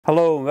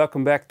Hello and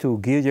welcome back to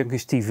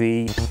Gearjunkies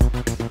TV.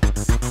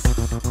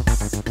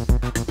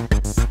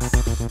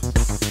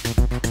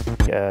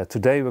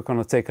 Today we're going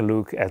to take a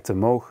look at the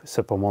Moog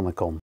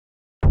Subharmonicon.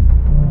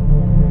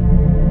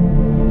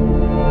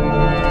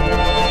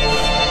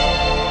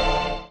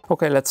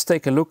 Okay, let's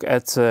take a look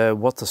at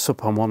what the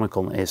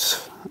Subharmonicon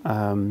is.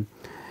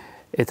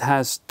 It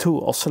has two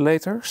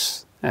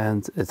oscillators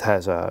and it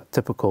has a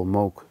typical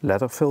Moog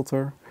ladder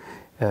filter.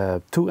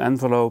 Two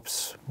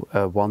envelopes,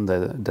 one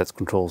that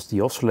controls the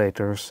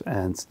oscillators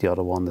and the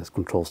other one that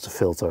controls the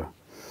filter.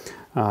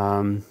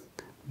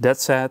 That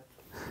said,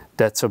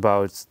 that's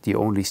about the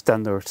only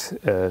standard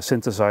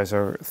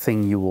synthesizer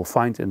thing you will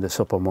find in the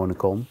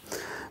Subharmonicon,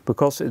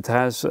 because it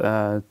has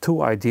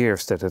two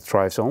ideas that it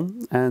thrives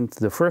on. And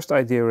the first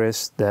idea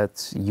is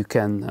that you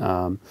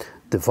can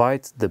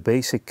divide the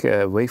basic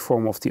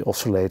waveform of the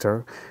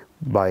oscillator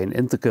by an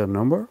integer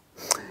number,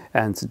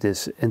 and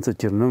this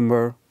integer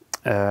number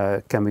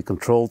can be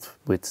controlled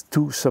with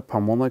two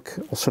subharmonic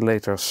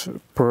oscillators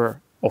per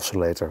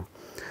oscillator.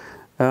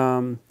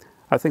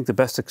 I think the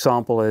best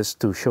example is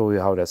to show you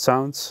how that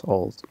sounds.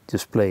 I'll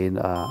just play an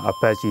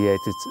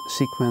arpeggiated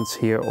sequence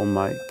here on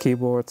my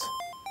keyboard.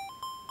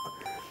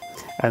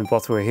 And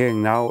what we're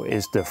hearing now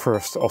is the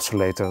first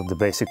oscillator, the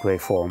basic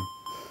waveform.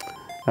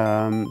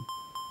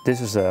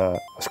 This is a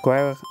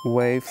square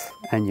wave,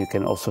 and you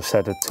can also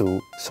set it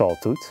to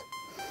sawtooth.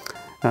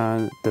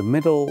 The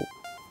middle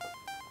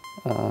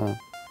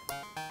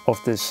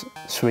of this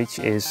switch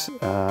is,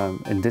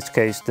 in this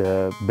case,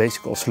 the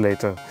basic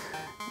oscillator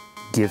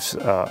gives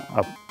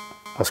a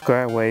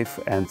square wave,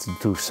 and the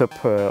two sub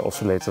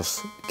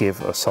oscillators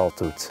give a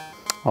sawtooth.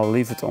 I'll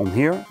leave it on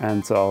here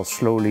and I'll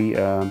slowly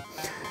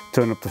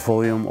turn up the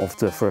volume of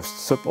the first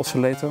sub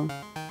oscillator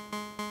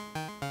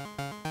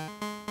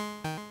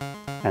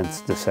and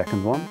the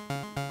second one.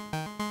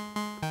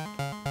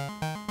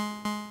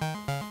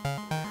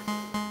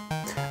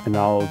 And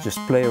I'll just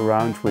play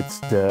around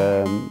with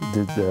the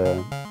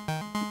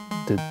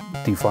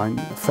divine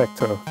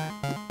factor.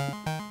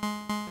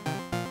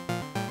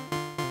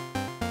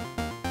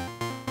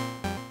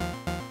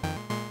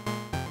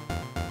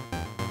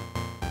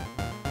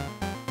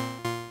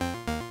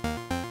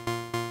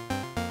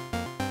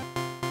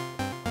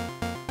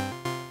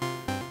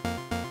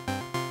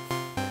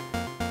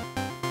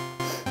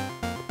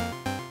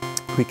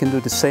 We can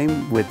do the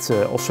same with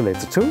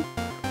oscillator 2.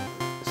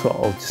 So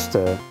I'll just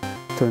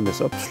turn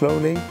this up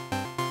slowly.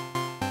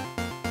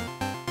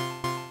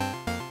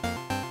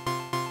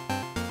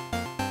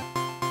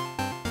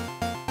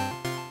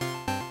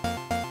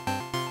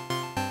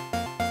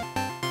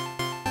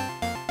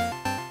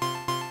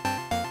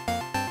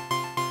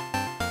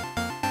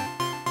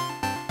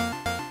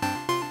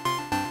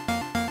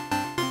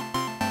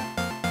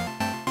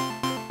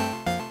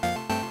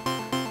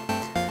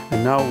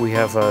 And now we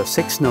have a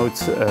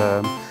 6-note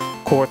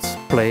chord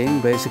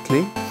playing,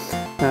 basically.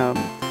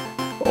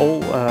 All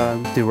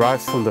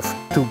derived from the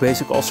two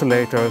basic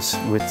oscillators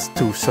with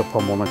two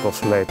subharmonic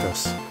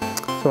oscillators.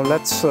 So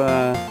let's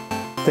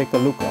take a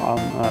look on,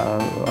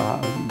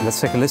 let's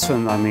take a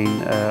listen,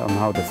 on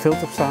how the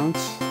filter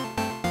sounds.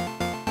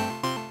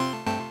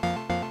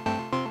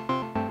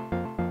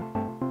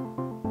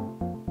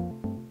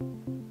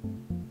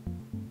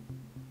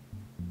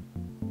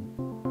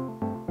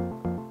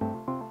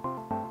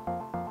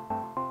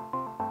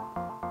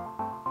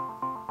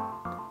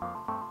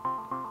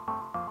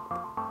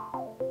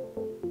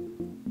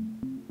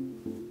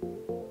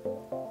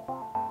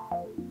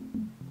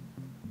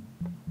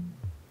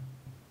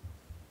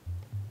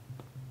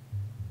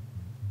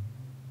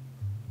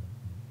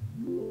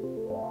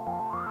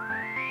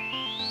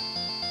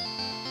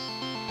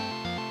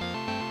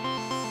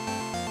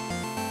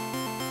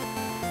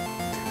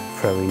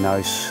 Very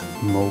nice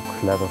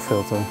Moog ladder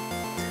filter.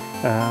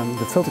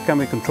 The filter can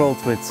be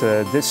controlled with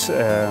this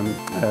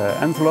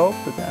envelope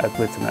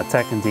with an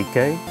attack and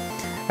decay,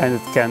 and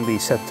it can be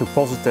set to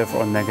positive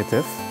or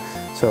negative.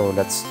 So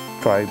let's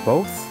try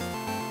both.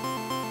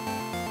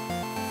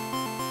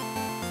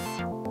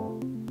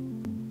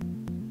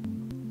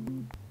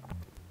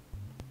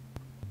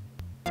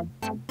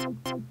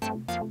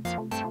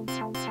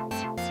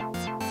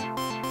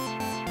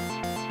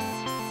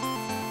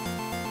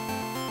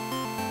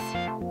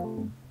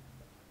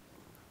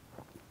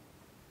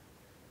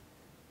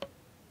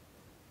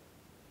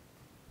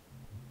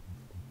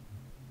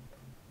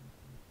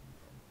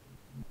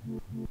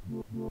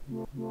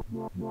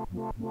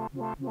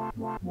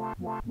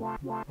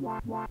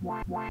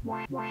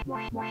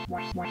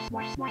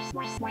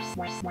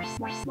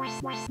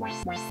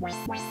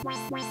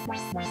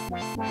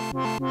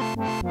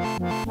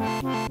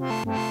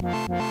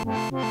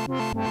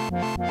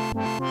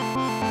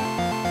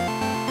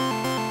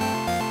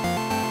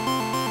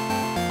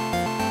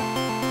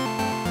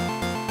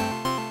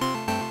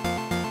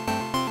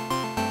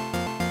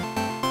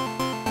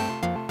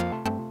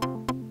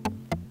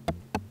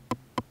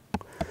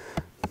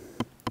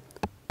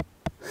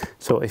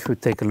 So if we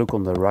take a look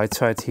on the right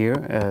side here,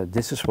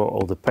 this is where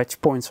all the patch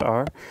points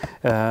are.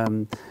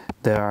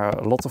 there are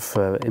a lot of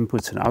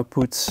inputs and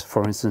outputs.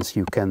 For instance,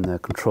 you can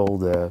control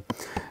the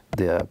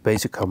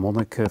basic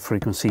harmonic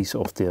frequencies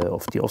of the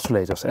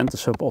oscillators and the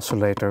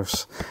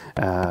sub-oscillators.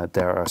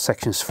 There are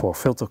sections for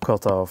filter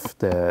cutoff,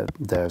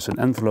 there's an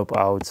envelope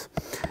out,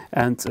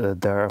 and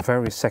there are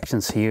various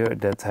sections here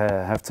that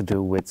have to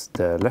do with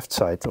the left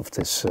side of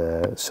this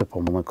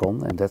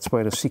subharmonicon, and that's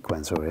where the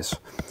sequencer is.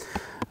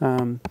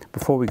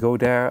 Before we go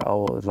there, I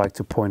would like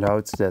to point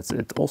out that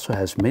it also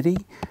has MIDI.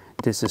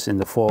 This is in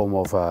the form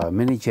of a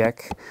mini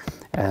jack,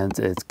 and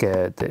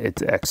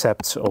it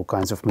accepts all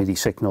kinds of MIDI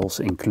signals,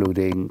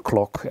 including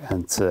clock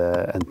and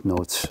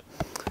notes.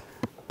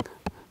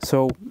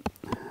 So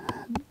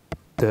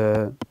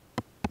the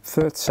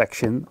third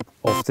section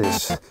of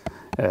this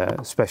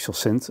special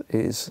synth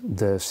is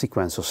the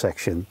sequencer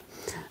section.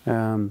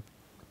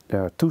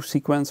 There are two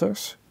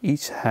sequencers.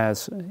 Each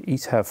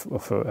have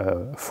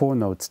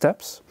 4-note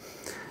steps,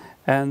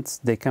 and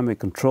they can be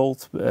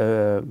controlled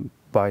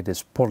by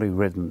this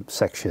polyrhythm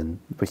section,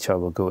 which I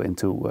will go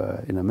into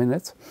in a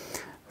minute.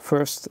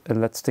 First,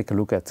 let's take a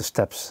look at the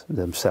steps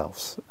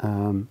themselves.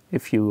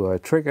 If you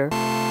trigger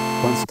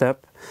one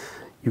step,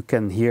 you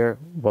can hear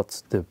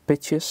what the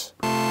pitch is,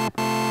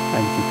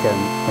 and you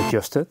can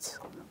adjust it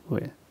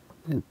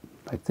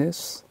like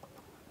this.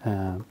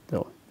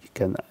 You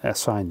can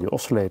assign the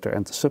oscillator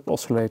and the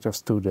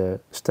sub-oscillators to the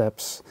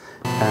steps,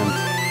 and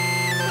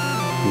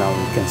now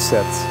we can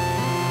set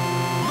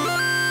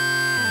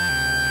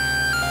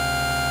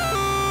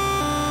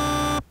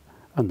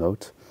a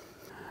note.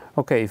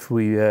 Okay, if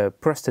we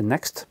press the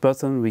next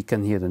button, we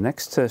can hear the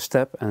next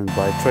step, and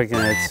by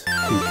triggering it,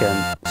 we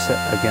can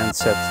again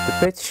set the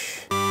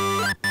pitch.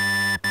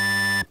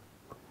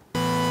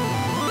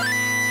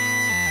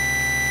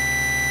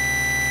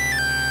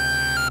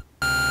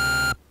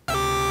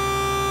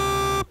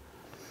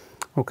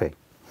 Okay,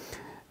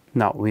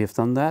 now we have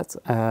done that.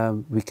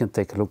 We can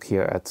take a look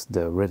here at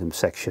the rhythm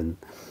section.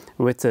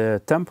 With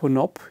the tempo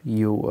knob,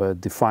 you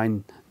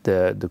define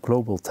the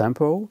global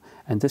tempo,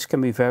 and this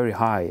can be very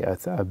high.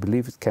 I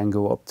believe it can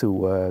go up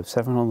to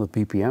 700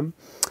 BPM.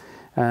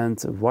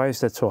 And why is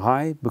that so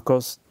high?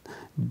 Because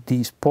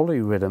these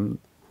polyrhythm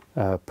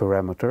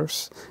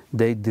parameters,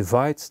 they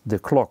divide the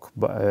clock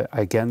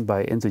again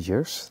by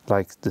integers,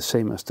 like the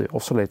same as the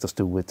oscillators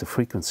do with the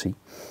frequency.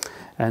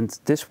 And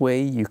this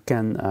way you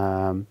can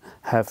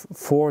have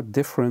 4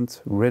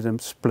 different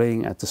rhythms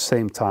playing at the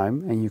same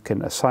time, and you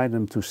can assign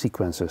them to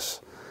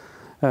sequences.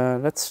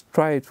 Let's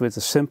try it with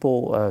a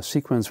simple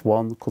sequence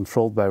 1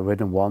 controlled by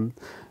rhythm 1.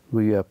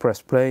 We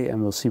press play,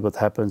 and we'll see what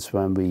happens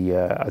when we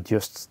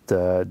adjust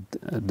the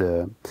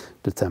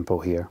tempo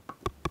here.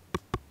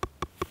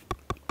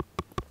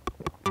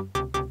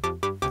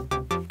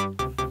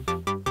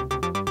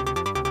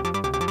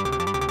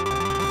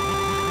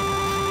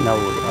 Now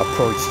we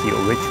approach the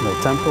original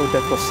tempo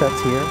that was set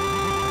here,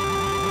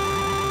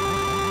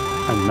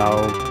 and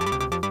now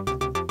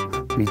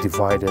we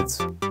divide it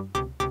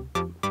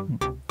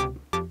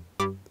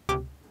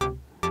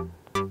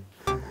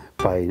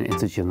by an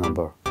integer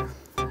number.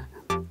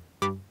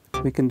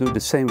 We can do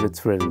the same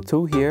with rhythm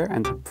 2 here,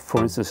 and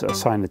for instance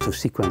assign it to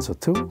sequencer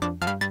 2.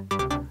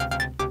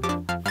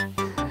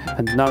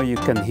 And now you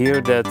can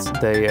hear that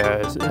they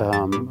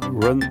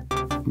run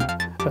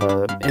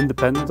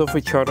independent of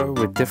each other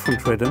with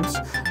different rhythms,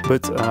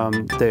 but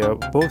they are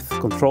both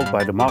controlled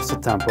by the master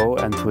tempo,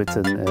 and with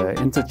an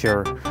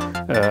integer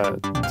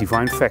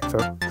divine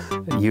factor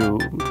you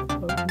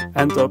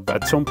end up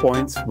at some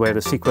point where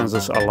the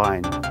sequences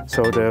align.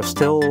 So there's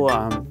still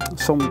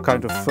some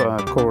kind of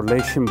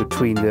correlation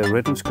between the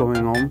rhythms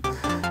going on,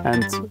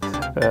 and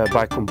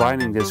by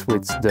combining this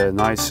with the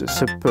nice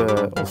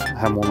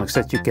sub-harmonics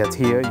that you get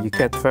here, you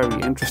get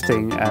very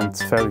interesting and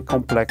very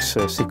complex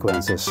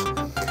sequences.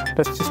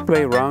 Let's just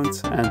play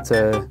around and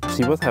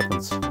see what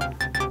happens.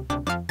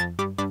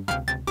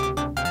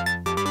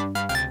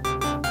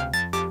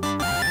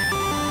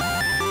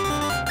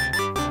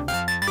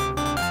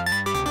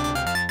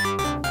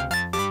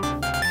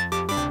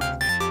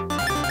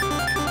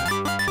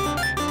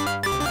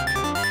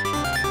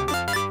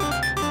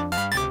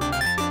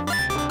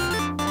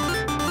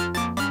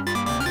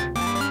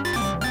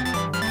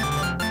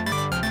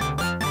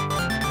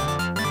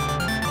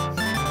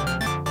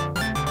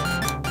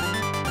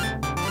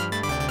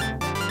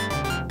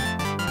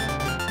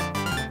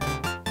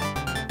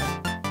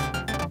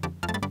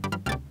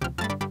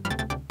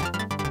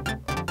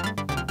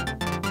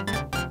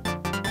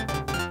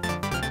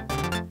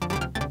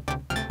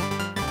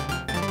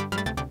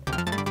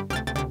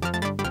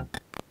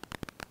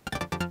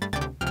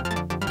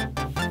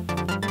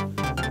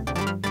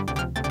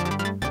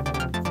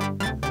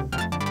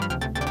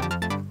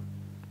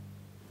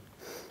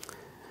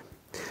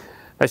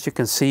 As you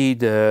can see,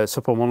 the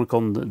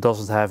Subharmonicon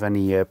doesn't have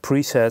any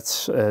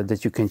presets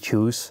that you can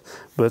choose,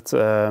 but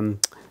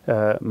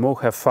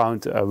Moog have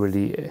found a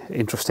really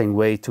interesting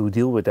way to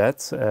deal with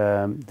that.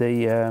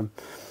 They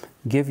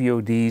give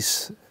you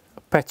these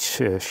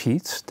patch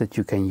sheets that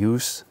you can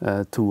use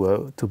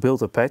to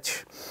build a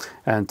patch,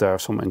 and there are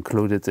some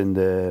included in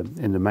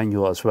the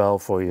manual as well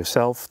for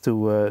yourself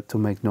to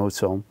make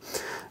notes on.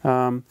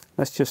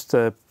 Let's just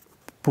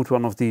put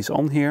one of these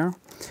on here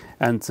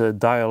and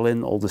dial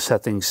in all the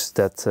settings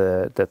that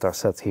are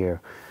set here.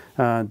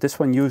 This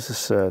one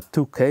uses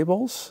 2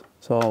 cables,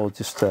 so I'll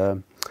just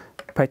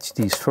patch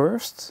these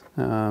first.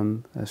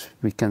 As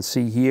we can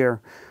see here,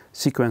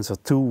 sequencer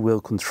 2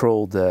 will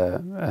control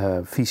the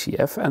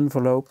VCF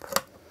envelope,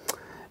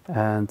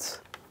 and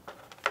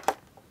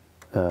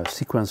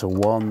sequencer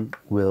 1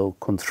 will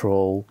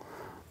control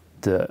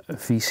the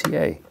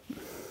VCA.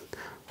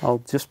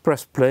 I'll just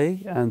press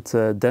play and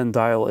then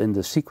dial in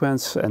the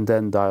sequence and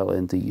then dial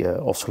in the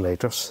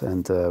oscillators,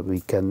 and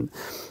we can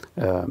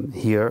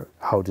hear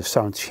how the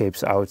sound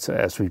shapes out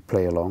as we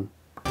play along.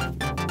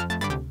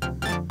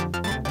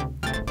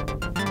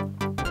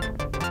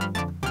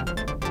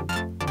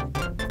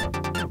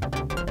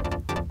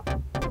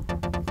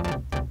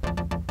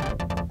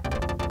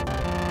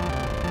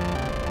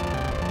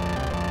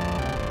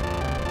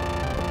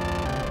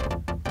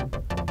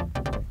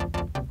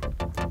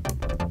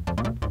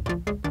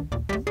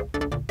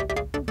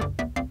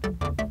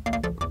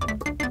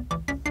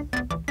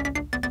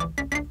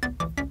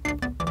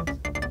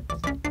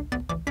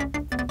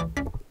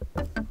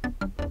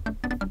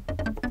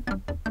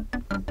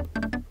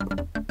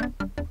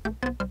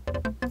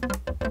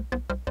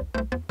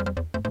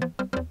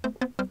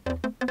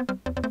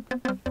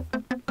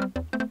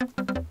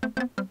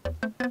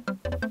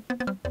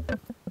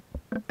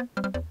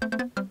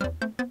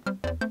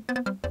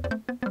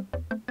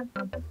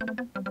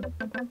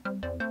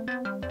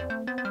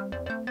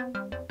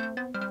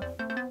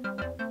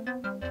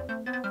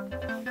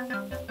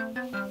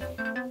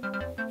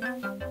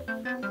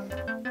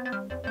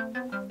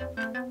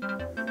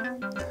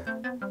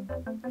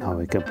 Now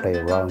we can play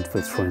around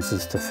with, for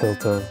instance, the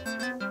filter,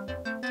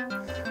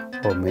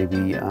 or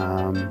maybe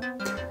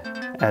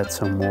add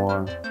some more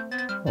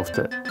of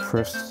the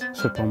first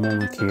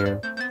subharmonic here.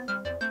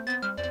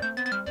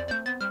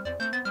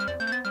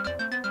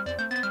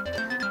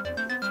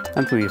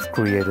 And we've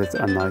created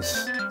a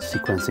nice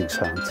sequencing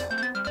sound.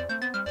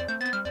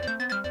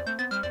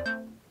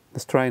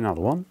 Let's try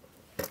another one.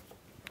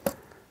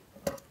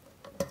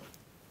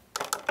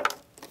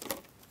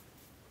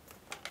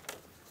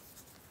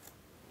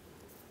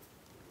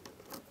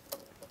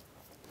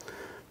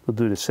 We'll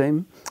do the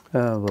same.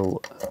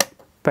 We'll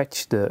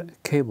patch the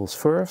cables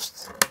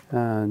first.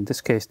 In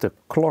this case, the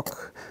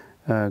clock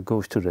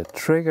goes to the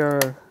trigger.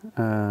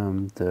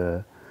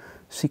 The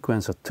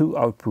sequencer 2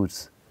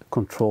 output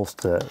controls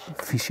the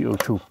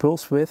VCO2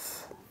 pulse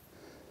width.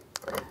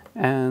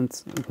 And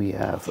we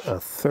have a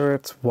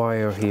third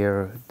wire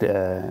here.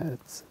 The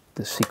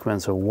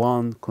sequencer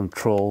 1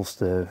 controls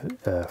the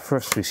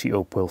first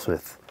VCO pulse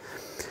width.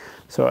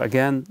 So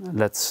again,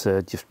 let's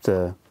just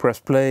press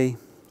play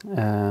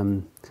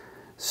and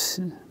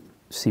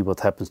see what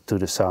happens to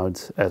the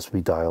sound as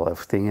we dial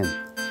everything in.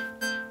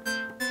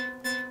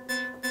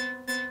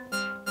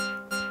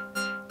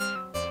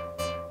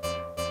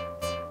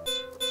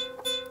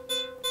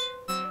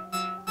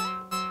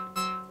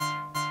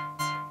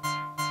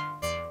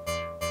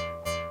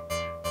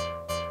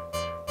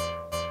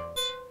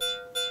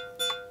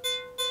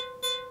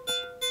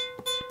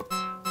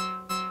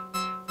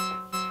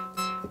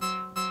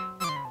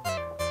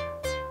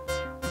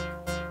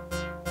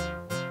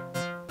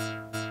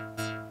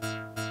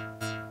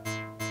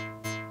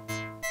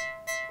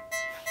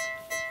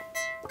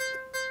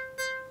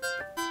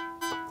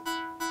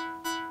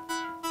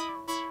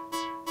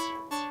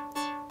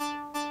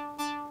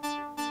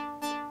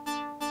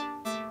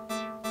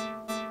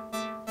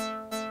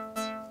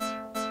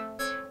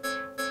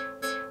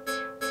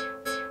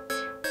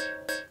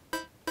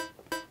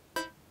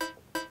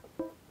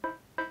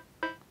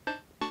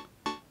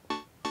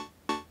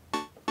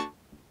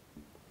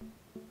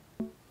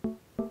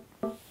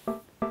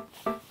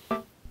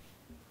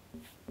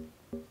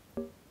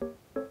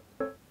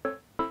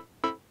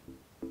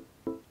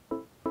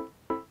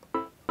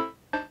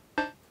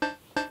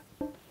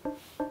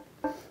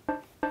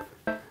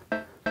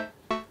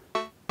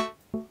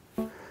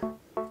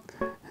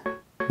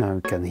 Now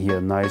you can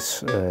hear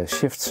nice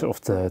shifts of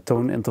the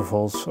tone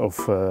intervals of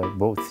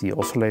both the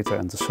oscillator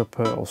and the sub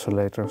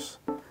oscillators.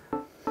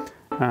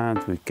 And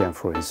we can,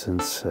 for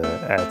instance,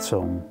 add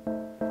some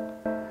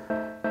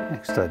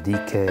extra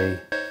decay.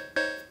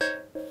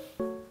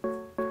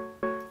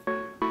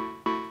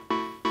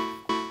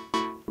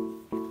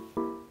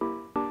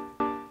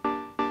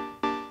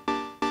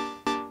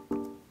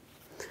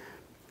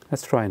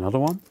 Let's try another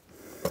one.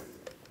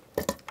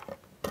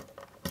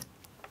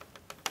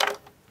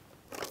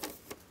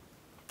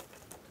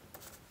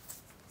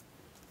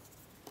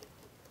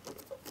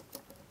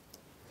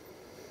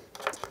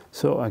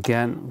 So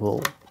again,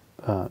 we'll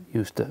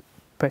use the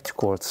patch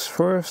cords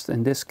first.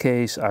 In this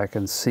case, I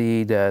can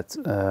see that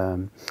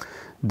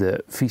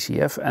the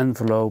VCF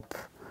envelope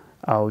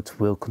out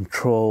will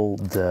control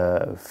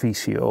the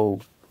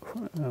VCO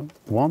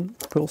 1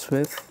 pulse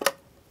width.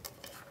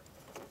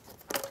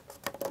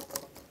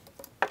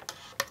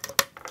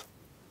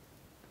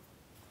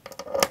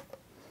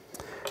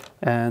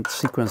 And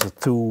sequencer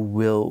 2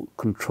 will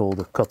control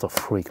the cutoff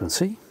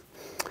frequency.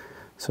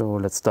 So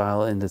let's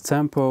dial in the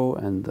tempo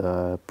and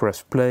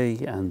press play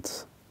and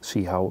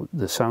see how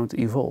the sound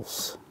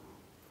evolves.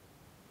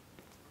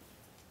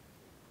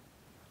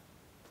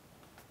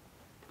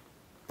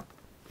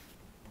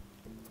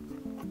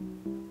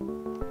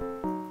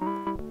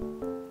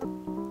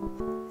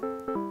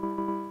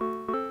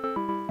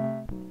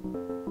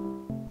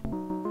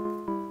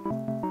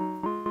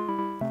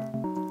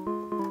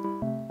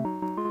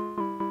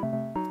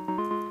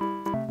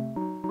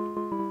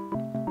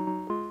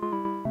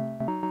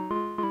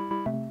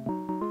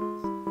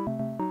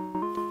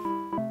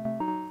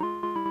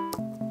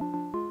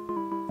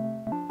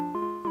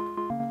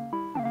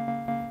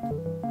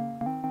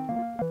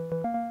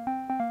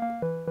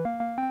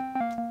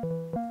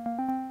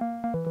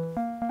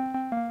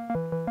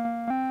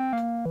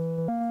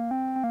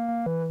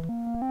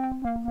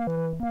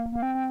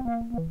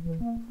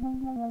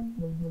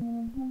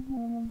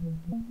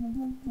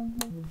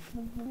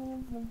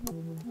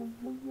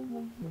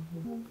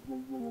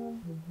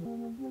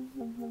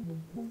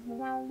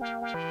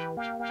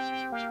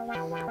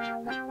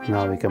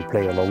 Now we can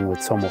play along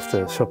with some of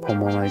the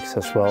subharmonics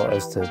as well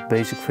as the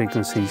basic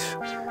frequencies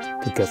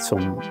to get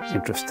some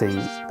interesting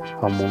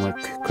harmonic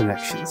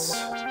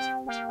connections.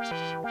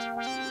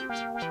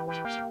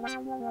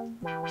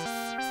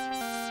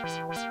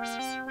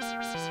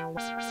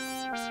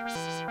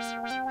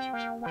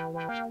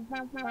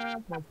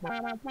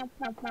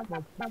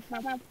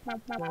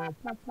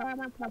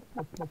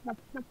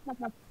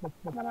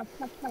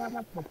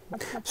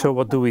 So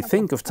what do we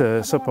think of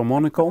the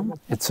Subharmonicon?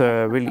 It's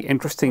a really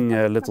interesting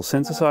little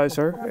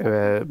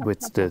synthesizer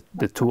with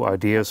the two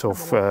ideas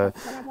of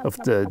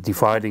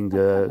dividing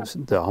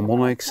the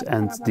harmonics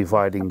and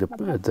dividing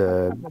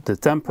the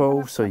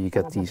tempo, so you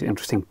get these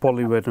interesting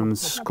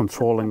polyrhythms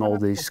controlling all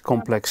these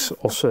complex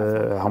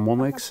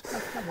harmonics.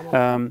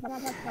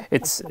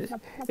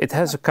 It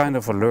has a kind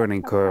of a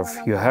learning curve.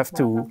 You have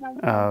to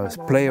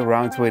play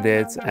around with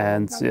it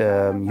and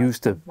use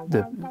the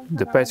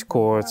patch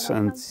chords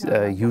and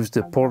use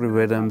the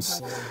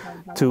polyrhythms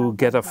to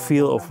get a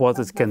feel of what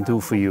it can do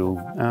for you.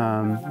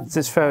 It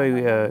is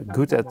very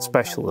good at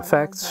special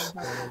effects,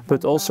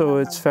 but also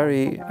it's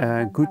very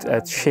good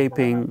at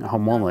shaping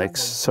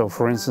harmonics. So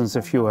for instance,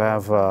 if you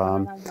have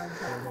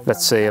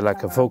let's say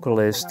like a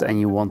vocalist and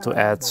you want to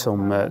add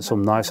some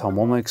nice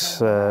harmonics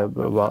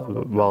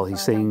while he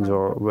sings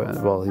or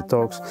while he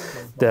talks,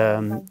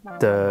 the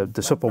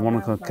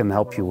Subharmonicon can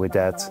help you with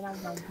that.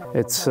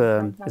 It's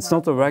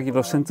not a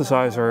regular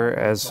synthesizer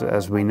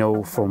as we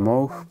know from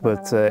Moog,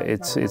 but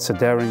it's a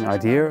daring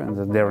idea and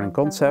a daring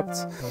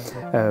concept,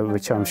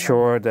 which I'm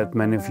sure that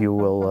many of you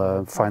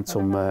will find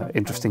some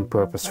interesting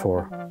purpose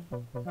for.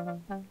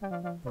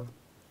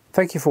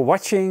 Thank you for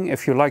watching.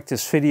 If you liked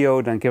this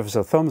video, then give us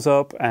a thumbs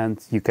up,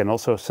 and you can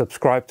also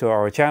subscribe to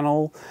our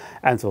channel,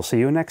 and we'll see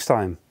you next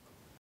time.